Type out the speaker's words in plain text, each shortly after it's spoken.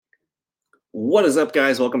What is up,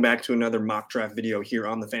 guys? Welcome back to another mock draft video here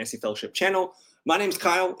on the Fantasy Fellowship channel. My name's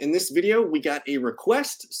Kyle. In this video, we got a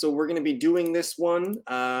request, so we're going to be doing this one.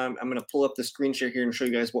 I'm going to pull up the screen share here and show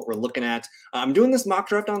you guys what we're looking at. I'm doing this mock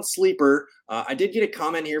draft on Sleeper. I did get a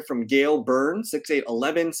comment here from Gail Byrne,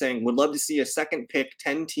 6811, saying, would love to see a second pick,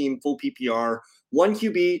 10-team, full PPR, 1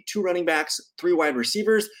 QB, 2 running backs, 3 wide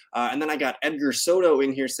receivers. And then I got Edgar Soto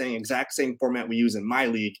in here saying exact same format we use in my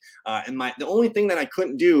league. The only thing that I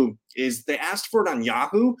couldn't do is they asked for it on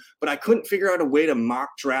Yahoo, but I couldn't figure out a way to mock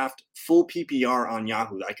draft full PPR on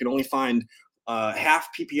Yahoo. I could only find half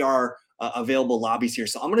PPR available lobbies here.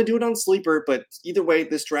 So I'm going to do it on Sleeper, but either way,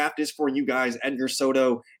 this draft is for you guys, Edgar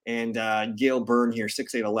Soto and Gail Byrne here,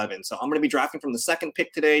 6811. So I'm going to be drafting from the second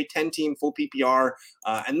pick today, 10-team, full PPR.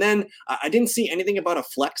 And then I didn't see anything about a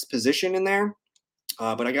flex position in there.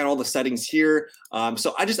 But I got all the settings here.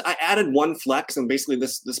 So I added one flex, and basically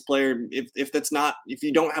this player, if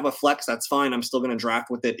you don't have a flex, that's fine. I'm still going to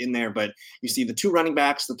draft with it in there. But you see the 2 running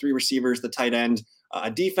backs, the 3 receivers, the tight end, a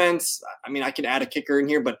defense. I mean, I could add a kicker in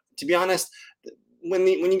here, but to be honest, when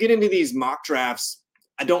you get into these mock drafts,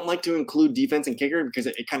 I don't like to include defense and kicker because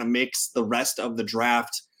it kind of makes the rest of the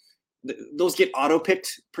draft. Those get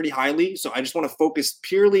auto-picked pretty highly. So I just want to focus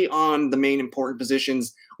purely on the main important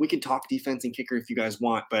positions. We can talk defense and kicker if you guys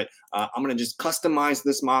want, but I'm going to just customize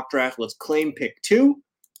this mock draft. Let's claim pick 2,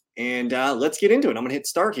 and let's get into it. I'm going to hit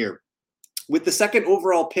start here. With the second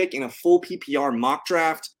overall pick in a full PPR mock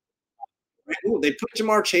draft, they put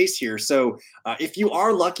Jamar Chase here. So if you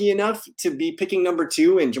are lucky enough to be picking number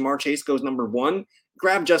 2 and Jamar Chase goes number 1,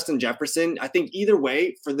 grab Justin Jefferson. I think either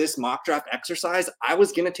way for this mock draft exercise, I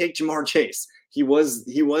was going to take Jamar Chase. He was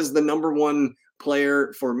the number 1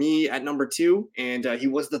 player for me at number 2, and he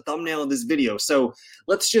was the thumbnail of this video. So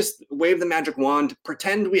let's just wave the magic wand,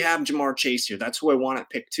 pretend we have Jamar Chase here. That's who I want at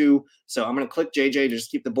pick 2. So I'm going to click JJ to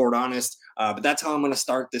just keep the board honest. But that's how I'm going to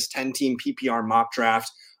start this 10-team PPR mock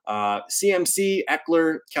draft. CMC,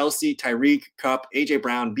 Eckler, Kelsey, Tyreek, Kupp, AJ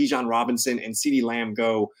Brown, Bijan Robinson, and CeeDee Lamb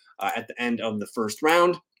go at the end of the first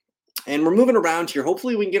round. And we're moving around here.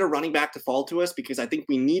 Hopefully we can get a running back to fall to us because I think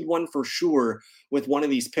we need one for sure with one of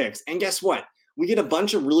these picks. And guess what? We get a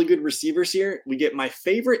bunch of really good receivers here. We get my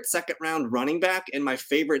favorite second round running back and my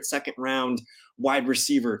favorite second round wide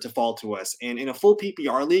receiver to fall to us. And in a full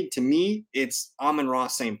PPR league, to me, it's Amon-Ra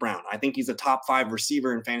St. Brown. I think he's a top 5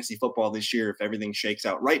 receiver in fantasy football this year if everything shakes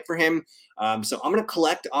out right for him. So I'm going to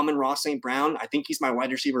collect Amon-Ra St. Brown. I think he's my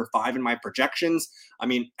wide receiver 5 in my projections. I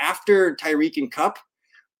mean, after Tyreek and Kupp,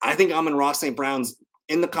 I think Amon-Ra St. Brown's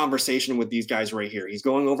in the conversation with these guys right here. He's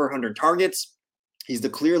going over 100 targets. He's the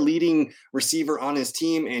clear leading receiver on his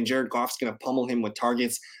team, and Jared Goff's going to pummel him with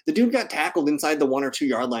targets. The dude got tackled inside the 1 or 2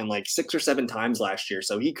 yard line like 6 or 7 times last year,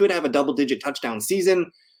 so he could have a double-digit touchdown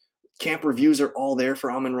season. Camp reviews are all there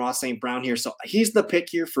for Amon-Ra St. Brown here, so he's the pick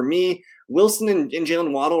here for me. Wilson and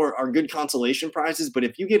Jalen Waddle are good consolation prizes, but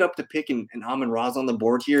if you get up to pick and Amon-Ra's on the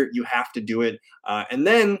board here, you have to do it. And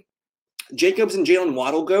then Jacobs and Jalen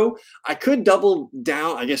Waddle go. I could double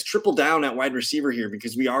down, I guess triple down at wide receiver here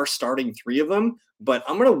because we are starting 3 of them, but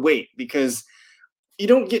I'm going to wait because you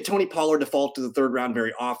don't get Tony Pollard to fall to the 3rd round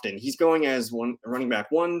very often. He's going as running back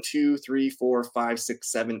 1, 2, 3, 4, 5,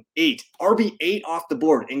 6, 7, 8. RB8 off the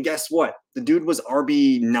board. And guess what? The dude was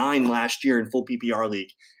RB9 last year in full PPR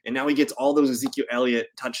league. And now he gets all those Ezekiel Elliott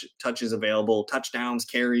touches available, touchdowns,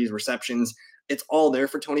 carries, receptions. It's all there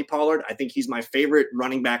for Tony Pollard. I think he's my favorite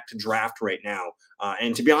running back to draft right now.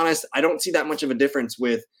 And to be honest, I don't see that much of a difference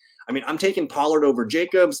I'm taking Pollard over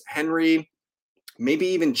Jacobs, Henry, maybe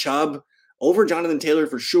even Chubb, over Jonathan Taylor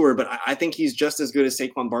for sure, but I think he's just as good as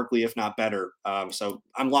Saquon Barkley, if not better. So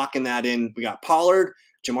I'm locking that in. We got Pollard,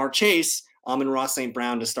 Jamar Chase, Amon-Ra St.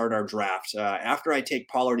 Brown to start our draft. After I take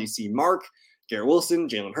Pollard, you see Mark, Garrett Wilson,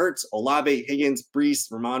 Jalen Hurts, Olave, Higgins, Brees,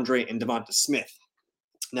 Ramondre, and Devonta Smith.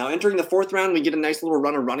 Now, entering the 4th round, we get a nice little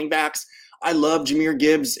run of running backs. I love Jahmyr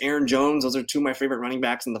Gibbs, Aaron Jones. Those are 2 of my favorite running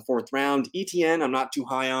backs in the 4th round. ETN, I'm not too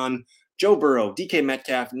high on. Joe Burrow, DK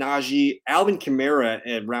Metcalf, Najee, Alvin Kamara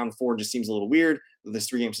at round 4 just seems a little weird with this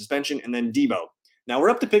 3-game suspension, and then Debo. Now, we're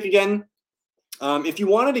up to pick again. If you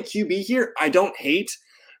wanted a QB here, I don't hate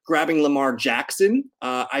grabbing Lamar Jackson.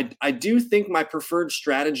 I do think my preferred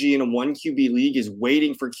strategy in a 1 QB league is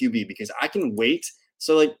waiting for QB because I can wait.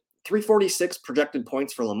 So, 346 projected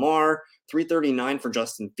points for Lamar, 339 for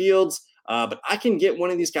Justin Fields. But I can get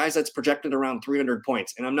one of these guys that's projected around 300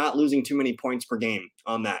 points, and I'm not losing too many points per game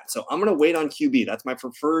on that. So I'm going to wait on QB. That's my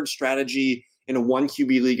preferred strategy in a 1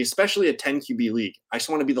 QB league, especially a 10 QB league. I just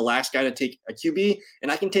want to be the last guy to take a QB,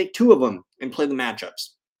 and I can take 2 of them and play the matchups.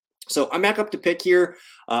 So I'm back up to pick here.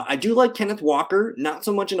 I do like Kenneth Walker, not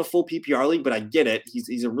so much in a full PPR league, but I get it.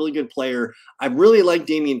 He's a really good player. I really like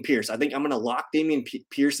Dameon Pierce. I think I'm going to lock Dameon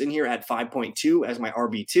Pierce in here at 5.2 as my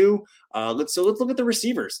RB2. Let's look at the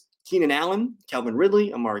receivers. Keenan Allen, Calvin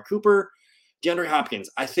Ridley, Amari Cooper, DeAndre Hopkins.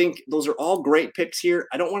 I think those are all great picks here.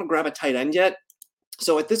 I don't want to grab a tight end yet.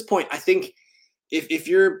 So at this point, I think if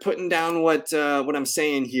you're putting down what I'm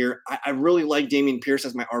saying here, I really like Dameon Pierce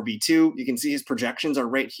as my RB2. You can see his projections are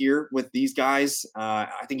right here with these guys.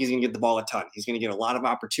 I think he's going to get the ball a ton. He's going to get a lot of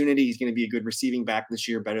opportunity. He's going to be a good receiving back this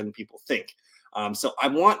year, better than people think. So I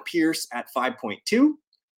want Pierce at 5.2.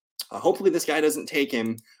 Hopefully this guy doesn't take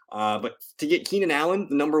him. But to get Keenan Allen,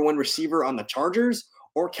 the #1 receiver on the Chargers,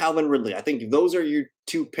 or Calvin Ridley, I think those are your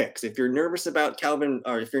two picks. If you're nervous about Keenan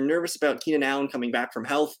Allen coming back from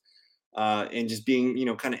health, and just being,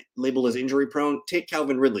 kind of labeled as injury prone, take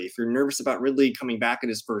Calvin Ridley. If you're nervous about Ridley coming back in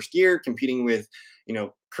his first year, competing with,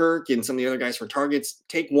 Kirk and some of the other guys for targets,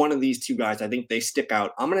 take one of these two guys. I think they stick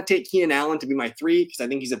out. I'm going to take Keenan Allen to be my 3 because I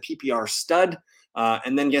think he's a PPR stud.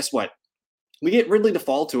 And then guess what? We get Ridley to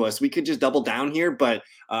fall to us. We could just double down here. But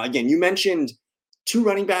again, you mentioned 2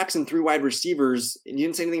 running backs and 3 wide receivers, and you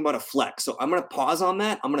didn't say anything about a flex. So I'm going to pause on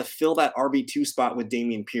that. I'm going to fill that RB2 spot with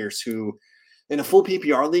Dameon Pierce, who in a full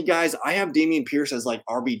PPR league, guys, I have Dameon Pierce as like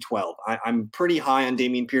RB12. I'm pretty high on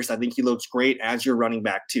Dameon Pierce. I think he looks great as your running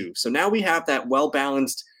back too. So now we have that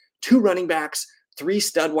well-balanced 2 running backs, 3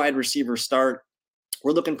 stud wide receivers start.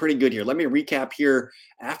 We're looking pretty good here. Let me recap here.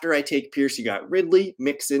 After I take Pierce, you got Ridley,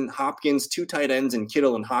 Mixon, Hopkins, 2 tight ends, and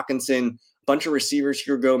Kittle and Hawkinson. Bunch of receivers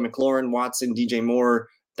here go McLaurin, Watson, DJ Moore,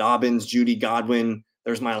 Dobbins, Judy, Godwin.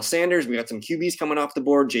 There's Miles Sanders. We got some QBs coming off the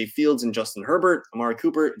board, Jay Fields and Justin Herbert, Amari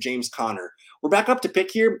Cooper, James Conner. We're back up to pick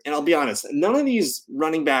here, and I'll be honest, none of these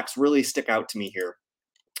running backs really stick out to me here.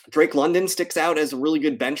 Drake London sticks out as a really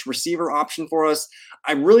good bench receiver option for us.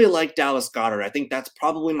 I really like Dallas Goedert. I think that's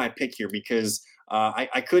probably my pick here because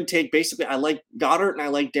I could take I like Goddard and I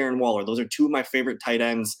like Darren Waller. Those are 2 of my favorite tight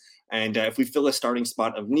ends. And if we fill a starting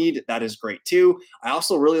spot of need, that is great too. I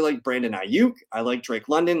also really like Brandon Ayuk. I like Drake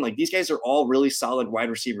London. Like these guys are all really solid wide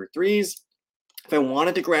receiver 3s. If I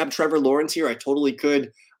wanted to grab Trevor Lawrence here, I totally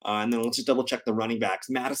could. And then let's just double check the running backs.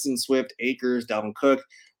 Madison, Swift, Akers, Dalvin Cook.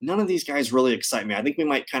 None of these guys really excite me. I think we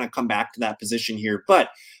might kind of come back to that position here. But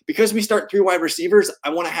because we start 3 wide receivers, I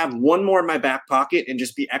want to have 1 more in my back pocket and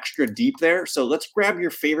just be extra deep there. So let's grab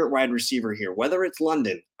your favorite wide receiver here, whether it's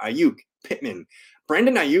London, Ayuk, Pittman.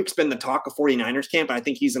 Brandon Ayuk's been the talk of 49ers camp. I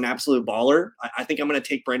think he's an absolute baller. I think I'm going to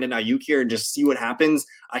take Brandon Ayuk here and just see what happens.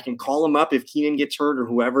 I can call him up if Keenan gets hurt or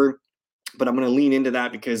whoever. But I'm going to lean into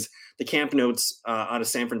that because the camp notes out of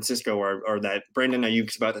San Francisco are that Brandon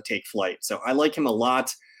Ayuk's about to take flight. So I like him a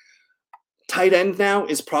lot. Tight end now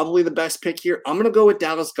is probably the best pick here. I'm going to go with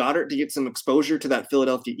Dallas Goedert to get some exposure to that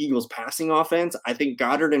Philadelphia Eagles passing offense. I think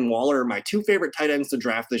Goddard and Waller are my 2 favorite tight ends to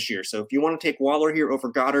draft this year. So if you want to take Waller here over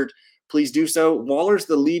Goddard, please do so. Waller's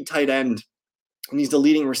the lead tight end, and he's the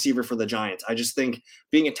leading receiver for the Giants. I just think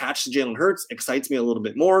being attached to Jalen Hurts excites me a little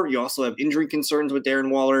bit more. You also have injury concerns with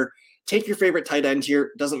Darren Waller. Take your favorite tight end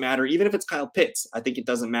here. Doesn't matter. Even if it's Kyle Pitts, I think it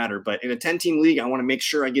doesn't matter. But in a 10-team league, I want to make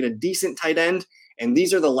sure I get a decent tight end. And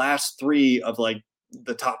these are the last 3 of like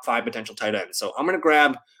the top 5 potential tight ends. So I'm going to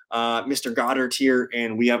grab Mr. Goddard here,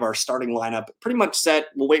 and we have our starting lineup pretty much set.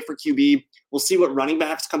 We'll wait for QB. We'll see what running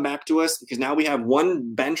backs come back to us because now we have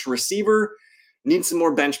 1 bench receiver. Need some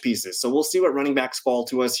more bench pieces. So we'll see what running backs fall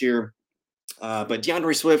to us here. But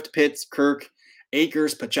DeAndre Swift, Pitts, Kirk,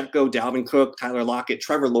 Akers, Pacheco, Dalvin Cook, Tyler Lockett,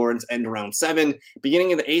 Trevor Lawrence end round 7.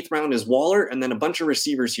 Beginning of the 8th round is Waller, and then a bunch of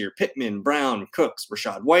receivers here. Pittman, Brown, Cooks,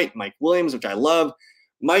 Rashad White, Mike Williams, which I love,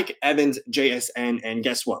 Mike Evans, JSN, and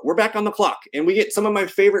guess what? We're back on the clock, and we get some of my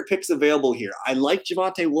favorite picks available here. I like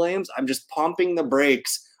Javonte Williams. I'm just pumping the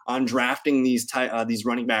brakes on drafting these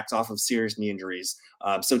running backs off of serious knee injuries.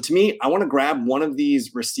 So to me, I want to grab one of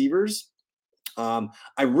these receivers.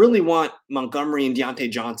 I really want Montgomery and Deontay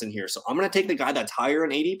Johnson here. So I'm going to take the guy that's higher in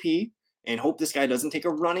ADP and hope this guy doesn't take a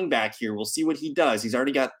running back here. We'll see what he does. He's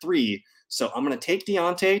already got 3. So I'm going to take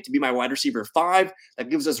Deontay to be my wide receiver 5. That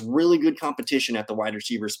gives us really good competition at the wide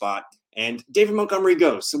receiver spot. And David Montgomery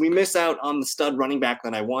goes. So we miss out on the stud running back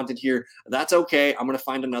that I wanted here. That's okay. I'm going to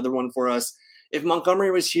find another one for us. If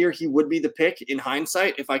Montgomery was here, he would be the pick in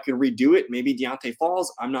hindsight. If I could redo it, maybe Deontay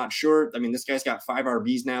falls. I'm not sure. I mean, this guy's got 5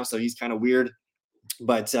 RBs now, so he's kind of weird.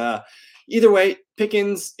 But either way,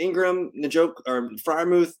 Pickens, Ingram, Njoku, or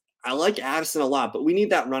Freiermuth, I like Addison a lot, but we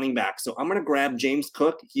need that running back. So I'm going to grab James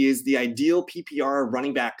Cook. He is the ideal PPR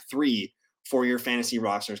running back 3 for your fantasy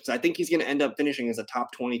rosters because I think he's going to end up finishing as a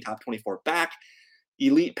top 20, top 24 back.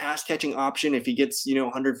 elite pass catching option. If he gets,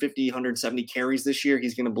 150, 170 carries this year,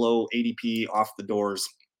 he's going to blow ADP off the doors.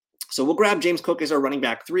 So we'll grab James Cook as our running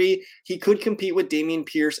back 3. He could compete with Dameon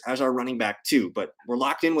Pierce as our running back 2, but we're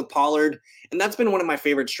locked in with Pollard. And that's been one of my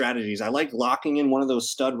favorite strategies. I like locking in one of those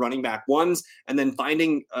stud running back 1s and then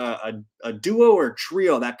finding a duo or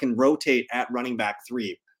trio that can rotate at running back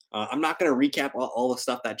 3. I'm not going to recap all the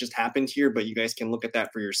stuff that just happened here, but you guys can look at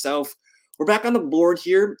that for yourself. We're back on the board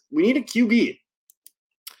here. We need a QB.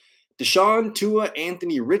 Deshaun, Tua,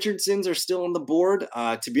 Anthony Richardsons are still on the board.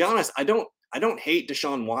 To be honest, I don't hate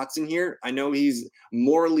Deshaun Watson here. I know he's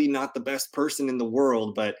morally not the best person in the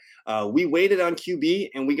world, but we waited on QB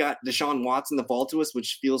and we got Deshaun Watson to fall to us,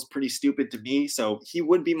 which feels pretty stupid to me. So he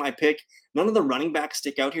would be my pick. None of the running backs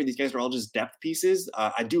stick out here. These guys are all just depth pieces.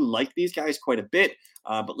 I do like these guys quite a bit,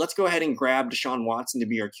 but let's go ahead and grab Deshaun Watson to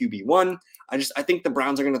be our QB1. I think the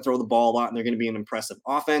Browns are going to throw the ball a lot and they're going to be an impressive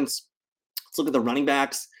offense. Let's look at the running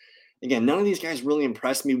backs. Again, none of these guys really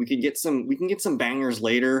impressed me. We can get some bangers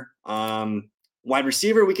later. Wide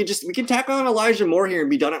receiver, we could tack on Elijah Moore here and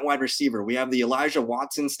be done at wide receiver. We have the Elijah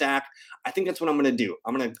Watson stack. I think that's what I'm going to do.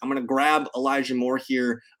 I'm going to grab Elijah Moore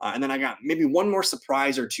here, and then I got maybe one more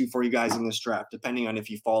surprise or two for you guys in this draft, depending on if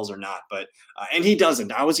he falls or not. But and he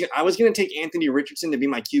doesn't. I was going to take Anthony Richardson to be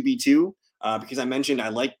my QB2 because I mentioned I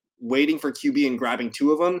like waiting for QB and grabbing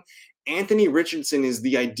 2 of them. Anthony Richardson is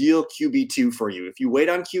the ideal QB2 for you. If you wait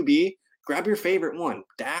on QB, grab your favorite one.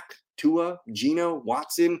 Dak, Tua, Geno,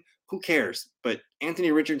 Watson, who cares? But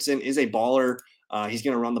Anthony Richardson is a baller. He's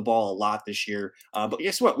going to run the ball a lot this year. But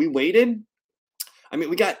guess what? We waited. I mean,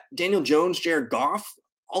 we got Daniel Jones, Jared Goff.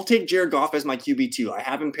 I'll take Jared Goff as my QB2. I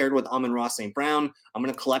have him paired with Amon-Ra St. Brown. I'm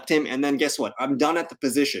going to collect him. And then guess what? I'm done at the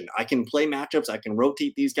position. I can play matchups. I can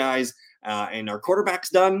rotate these guys. And our quarterback's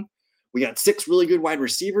done. We got 6 really good wide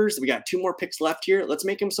receivers. We got 2 more picks left here. Let's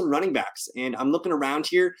make him some running backs. And I'm looking around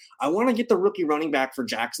here. I want to get the rookie running back for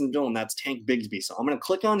Jacksonville, and that's Tank Bigsby. So I'm going to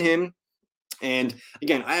click on him. And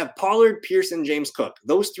again, I have Pollard, Pearson, James Cook.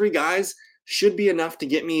 Those 3 guys should be enough to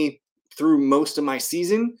get me through most of my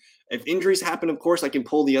season. If injuries happen, of course, I can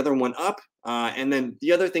pull the other one up. And then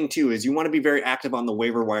the other thing, too, is you want to be very active on the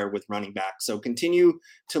waiver wire with running backs. So continue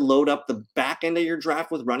to load up the back end of your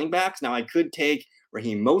draft with running backs. Now, I could take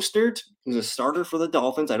Raheem Mostert, who's a starter for the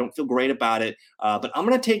Dolphins. I don't feel great about it. But I'm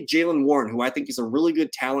going to take Jaylen Warren, who I think is a really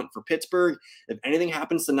good talent for Pittsburgh. If anything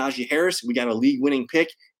happens to Najee Harris, we got a league-winning pick.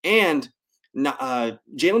 And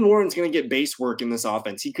Jaylen Warren's going to get base work in this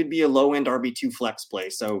offense. He could be a low-end RB2 flex play.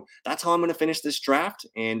 So that's how I'm going to finish this draft.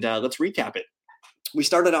 And let's recap it. We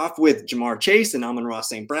started off with Jamar Chase and Amon-Ra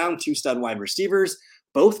St. Brown, 2 stud wide receivers.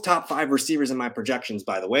 Both top 5 receivers in my projections,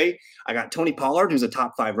 by the way. I got Tony Pollard, who's a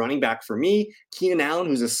top 5 running back for me. Keenan Allen,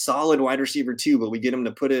 who's a solid wide receiver 2, but we get him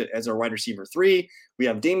to put it as our wide receiver 3. We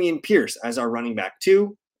have Dameon Pierce as our running back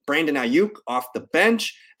 2. Brandon Ayuk off the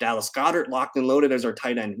bench. Dallas Goedert locked and loaded as our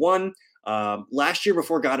tight end 1. Last year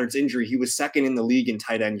before Goddard's injury, he was 2nd in the league in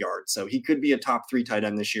tight end yards. So he could be a top 3 tight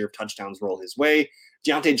end this year if touchdowns roll his way.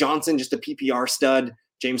 Deontay Johnson, just a PPR stud.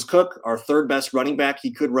 James Cook, our 3rd best running back.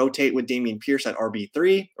 He could rotate with Dameon Pierce at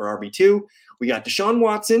RB3 or RB2. We got Deshaun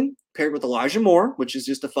Watson paired with Elijah Moore, which is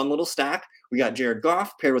just a fun little stack. We got Jared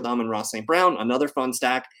Goff paired with Amon-Ra St. Brown, another fun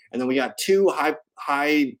stack. And then we got 2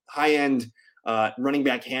 high-end running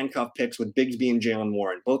back handcuff picks with Bigsby and Jaylen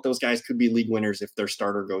Warren. Both those guys could be league winners if their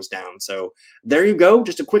starter goes down. So there you go.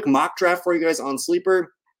 Just a quick mock draft for you guys on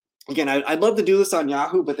Sleeper. Again, I'd love to do this on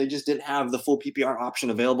Yahoo, but they just didn't have the full PPR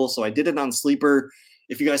option available. So I did it on Sleeper.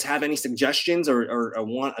 If you guys have any suggestions or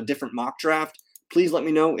want a different mock draft, please let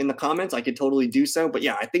me know in the comments. I could totally do so. But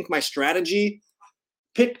yeah, I think my strategy,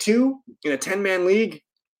 pick 2 in a 10-man league,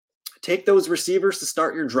 take those receivers to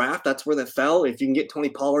start your draft. That's where that fell. If you can get Tony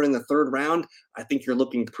Pollard in the 3rd round, I think you're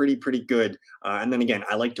looking pretty good. And then again,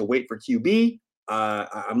 I like to wait for QB.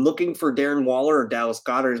 I'm looking for Darren Waller or Dallas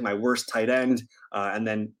Goedert as my worst tight end. And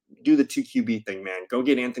then do the 2 QB thing, man. Go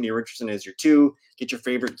get Anthony Richardson as your 2. Get your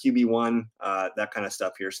favorite QB1, that kind of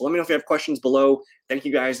stuff here. So let me know if you have questions below. Thank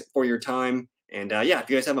you guys for your time. And yeah, if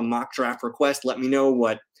you guys have a mock draft request, let me know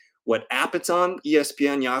what app it's on,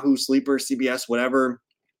 ESPN, Yahoo, Sleeper, CBS, whatever.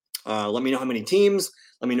 Let me know how many teams.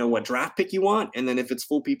 Let me know what draft pick you want. And then if it's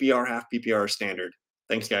full PPR, half PPR, standard.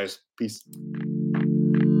 Thanks, guys. Peace.